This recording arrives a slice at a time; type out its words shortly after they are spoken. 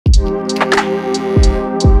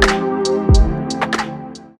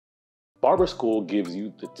Barber School gives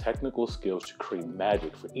you the technical skills to create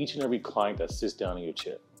magic for each and every client that sits down in your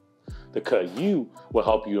chair. theCut U will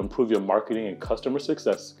help you improve your marketing and customer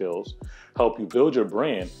success skills, help you build your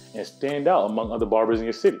brand, and stand out among other barbers in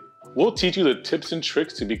your city. We'll teach you the tips and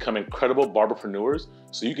tricks to become incredible barberpreneurs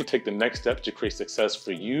so you can take the next steps to create success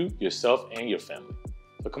for you, yourself, and your family.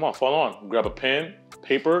 So come on, follow on. Grab a pen,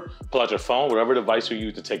 paper, pull out your phone, whatever device you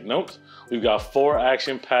use to take notes. We've got 4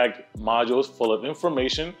 action-packed modules full of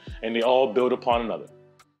information, and they all build upon another.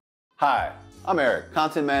 Hi, I'm Eric,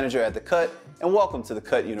 Content Manager at theCut, and welcome to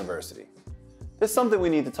theCut University. There's something we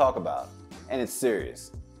need to talk about, and it's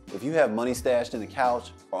serious. If you have money stashed in the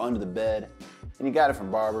couch or under the bed, and you got it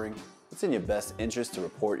from barbering, it's in your best interest to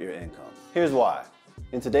report your income. Here's why.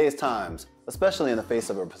 In today's times, especially in the face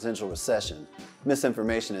of a potential recession,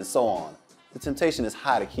 misinformation, and so on, the temptation is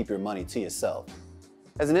high to keep your money to yourself.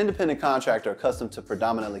 As an independent contractor accustomed to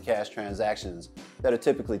predominantly cash transactions that are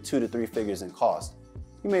typically 2 to 3 figures in cost,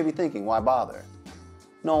 you may be thinking, why bother?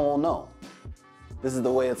 No one will know. This is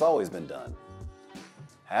the way it's always been done.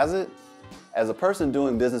 Has it? As a person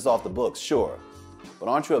doing business off the books, sure. But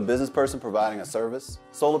aren't you a business person providing a service?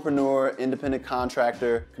 Solopreneur, independent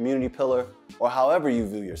contractor, community pillar, or however you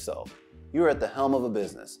view yourself. You are at the helm of a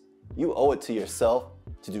business. You owe it to yourself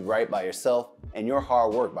to do right by yourself and your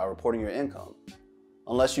hard work by reporting your income.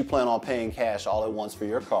 Unless you plan on paying cash all at once for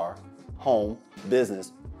your car, home,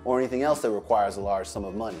 business, or anything else that requires a large sum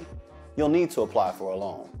of money, you'll need to apply for a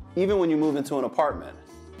loan. Even when you move into an apartment,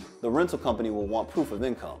 the rental company will want proof of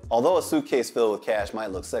income. Although a suitcase filled with cash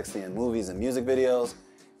might look sexy in movies and music videos,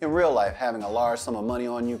 in real life, having a large sum of money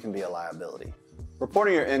on you can be a liability.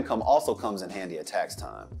 Reporting your income also comes in handy at tax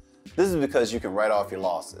time. This is because you can write off your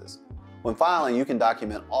losses. When filing, you can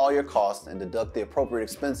document all your costs and deduct the appropriate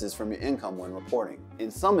expenses from your income when reporting.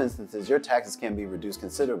 In some instances, your taxes can be reduced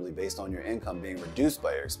considerably based on your income being reduced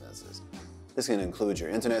by your expenses. This can include your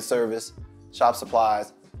internet service, shop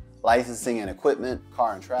supplies, licensing and equipment,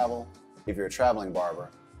 car and travel, if you're a traveling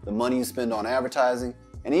barber, the money you spend on advertising,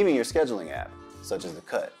 and even your scheduling app, such as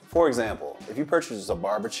theCut. For example, if you purchase a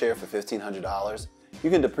barber chair for $1,500, you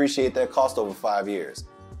can depreciate that cost over 5 years.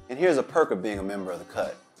 And here's a perk of being a member of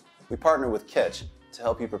theCut. We partner with Catch to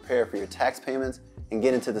help you prepare for your tax payments and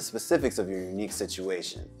get into the specifics of your unique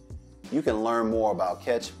situation. You can learn more about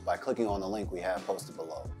Catch by clicking on the link we have posted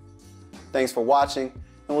below. Thanks for watching,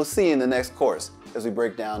 and we'll see you in the next course as we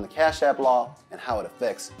break down the Cash App law and how it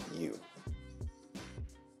affects you.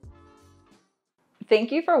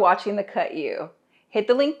 Thank you for watching theCut U. Hit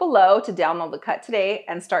the link below to download theCut today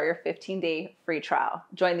and start your 15-day free trial.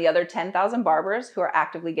 Join the other 10,000 barbers who are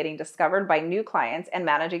actively getting discovered by new clients and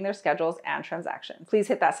managing their schedules and transactions. Please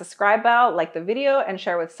hit that subscribe bell, like the video, and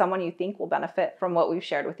share with someone you think will benefit from what we've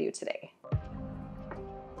shared with you today.